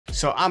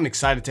So I'm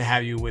excited to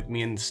have you with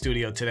me in the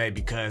studio today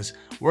because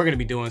we're going to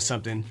be doing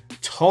something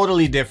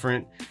totally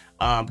different.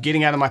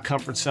 Getting out of my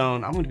comfort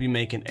zone. I'm going to be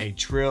making a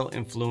drill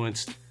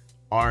influenced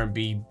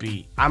R&B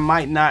beat. I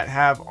might not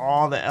have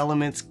all the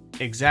elements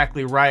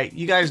exactly right.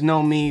 You guys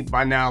know me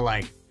by now,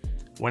 like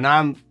when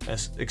I'm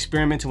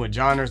experimenting with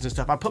genres and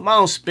stuff, I put my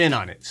own spin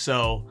on it.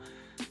 So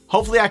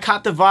hopefully I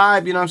caught the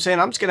vibe, you know what I'm saying?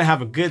 I'm just gonna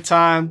have a good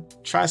time,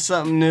 try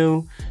something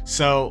new.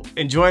 So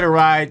enjoy the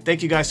ride.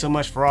 Thank you guys so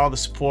much for all the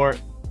support.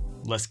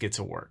 Let's get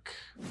to work.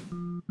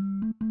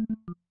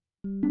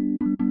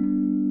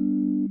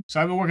 So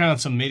I've been working on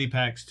some MIDI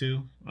packs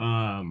too. So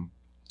I'm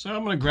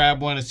gonna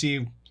grab one and see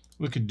what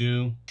we could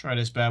do. Try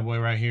this bad boy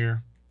right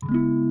here.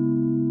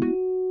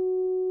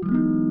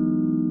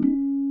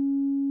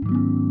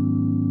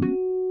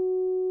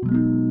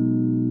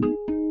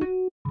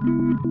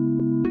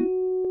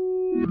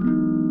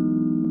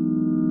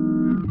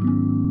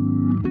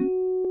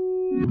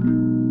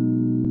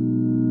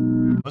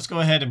 Let's go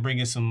ahead and bring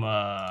in some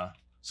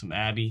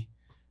Abby.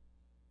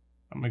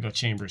 I'm gonna go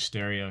chamber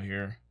stereo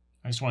here.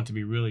 I just want it to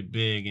be really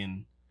big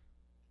and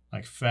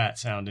like fat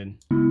sounding.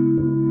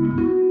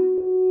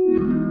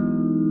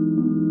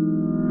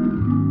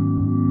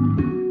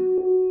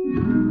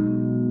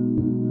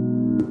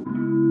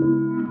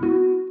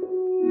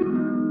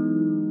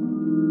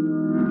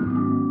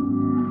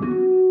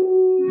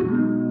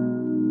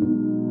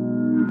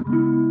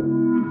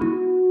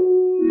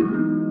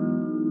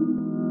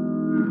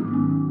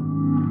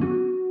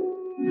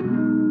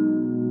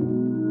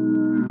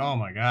 Oh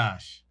my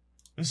gosh,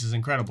 this is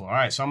incredible. All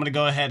right, so I'm gonna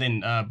go ahead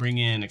and bring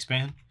in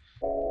expand.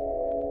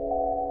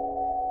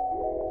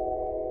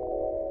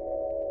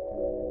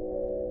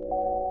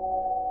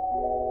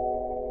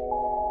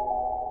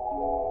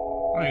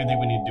 I don't even think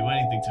we need to do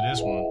anything to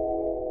this one.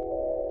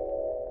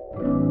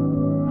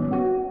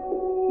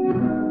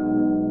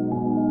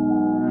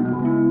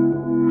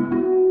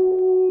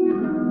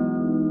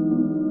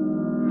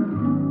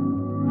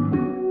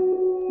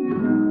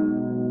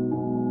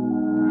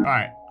 All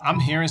right, I'm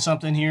hearing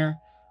something here.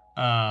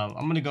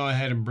 I'm gonna go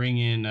ahead and bring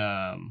in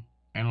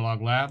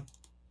Analog Lab.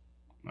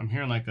 I'm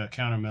hearing like a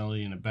counter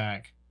melody in the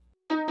back.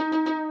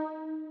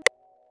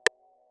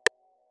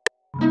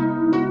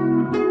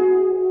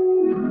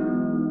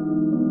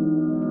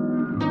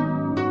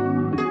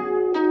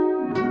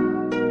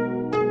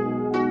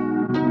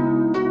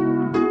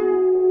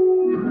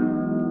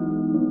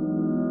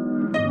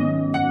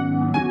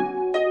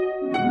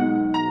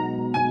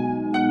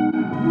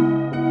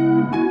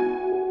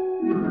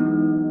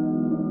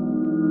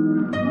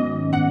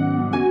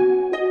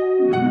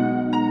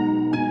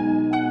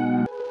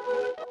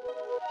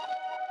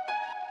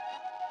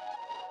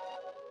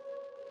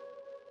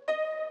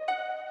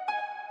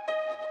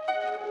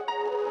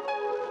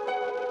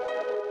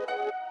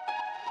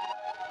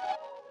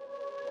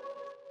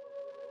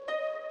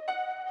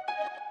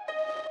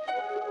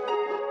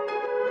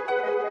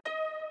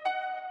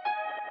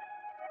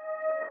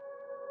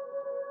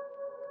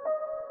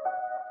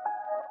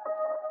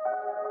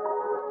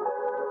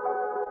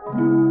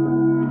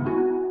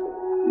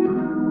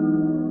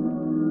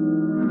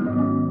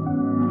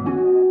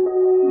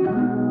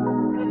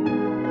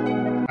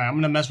 All right, I'm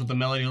gonna mess with the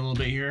melody a little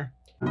bit here.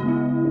 All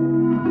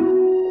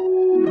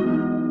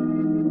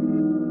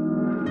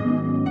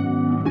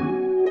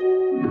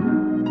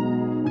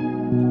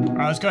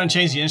right, let's go ahead and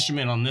change the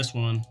instrument on this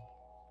one.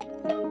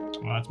 Oh,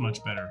 that's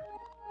much better.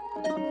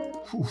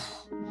 Whew.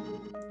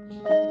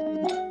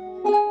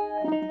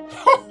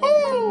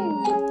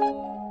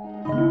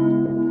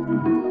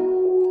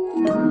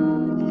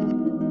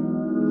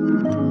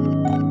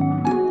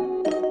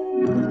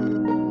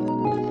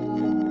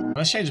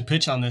 Let's change the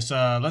pitch on this.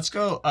 Let's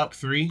go up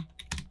 3.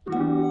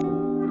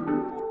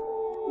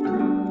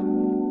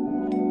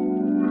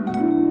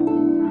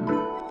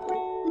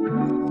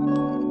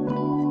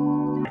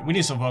 We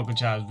need some vocal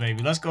chops,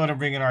 baby. Let's go ahead and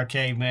bring in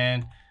arcade,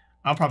 man.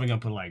 I'm probably gonna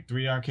put like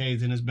 3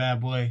 arcades in this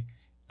bad boy.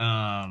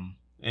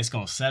 It's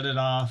gonna set it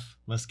off.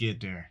 Let's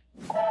get there.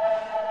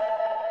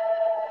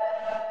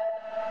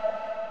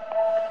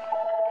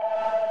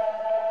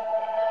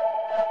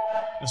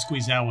 Let's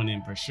squeeze that one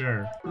in for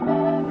sure.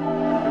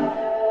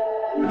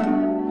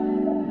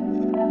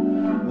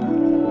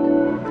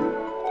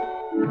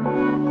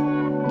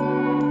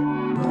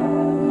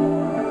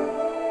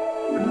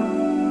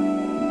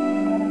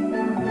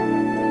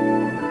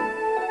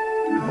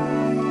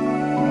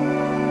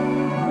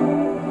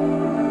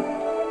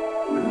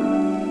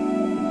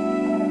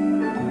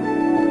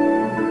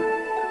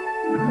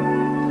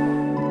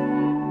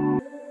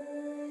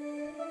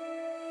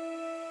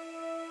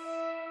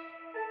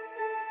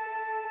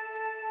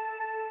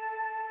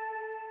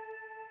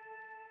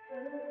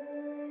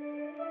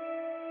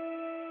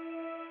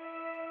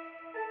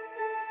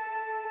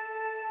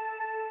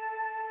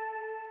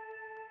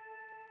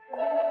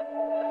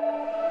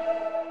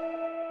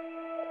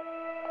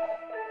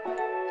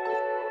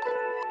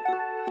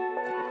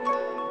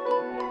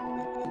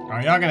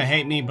 Alright, y'all gonna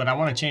hate me, but I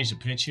want to change the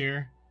pitch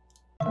here.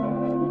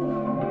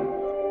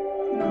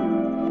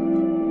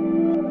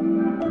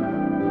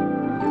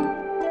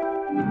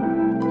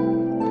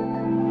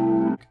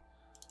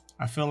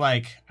 I feel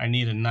like I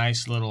need a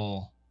nice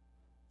little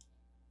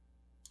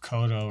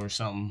coda or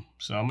something.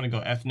 So I'm gonna go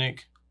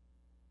ethnic.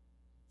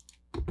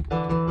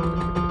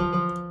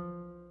 I'm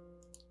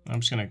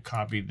just gonna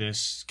copy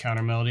this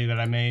counter melody that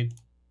I made.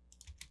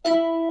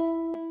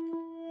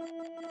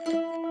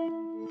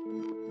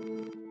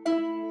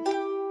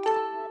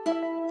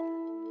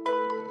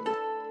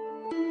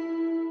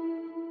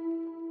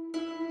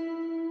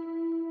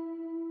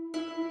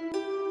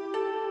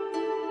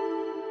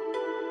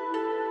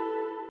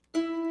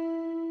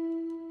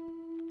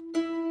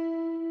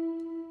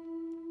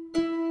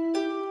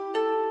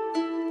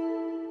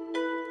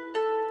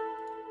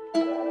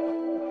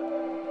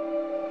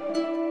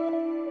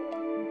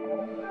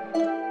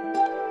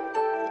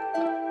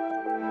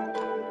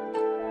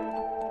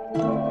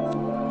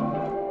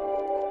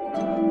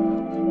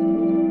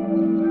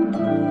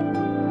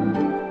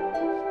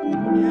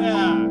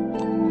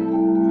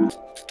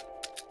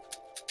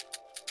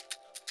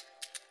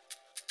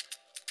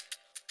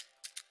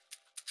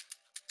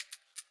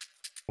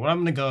 What I'm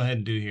gonna go ahead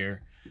and do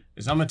here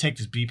is I'm gonna take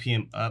this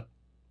BPM up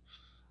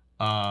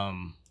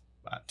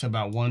to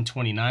about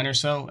 129 or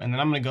so, and then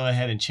I'm gonna go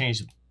ahead and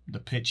change the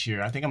pitch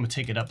here. I think I'm gonna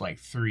take it up like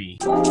 3.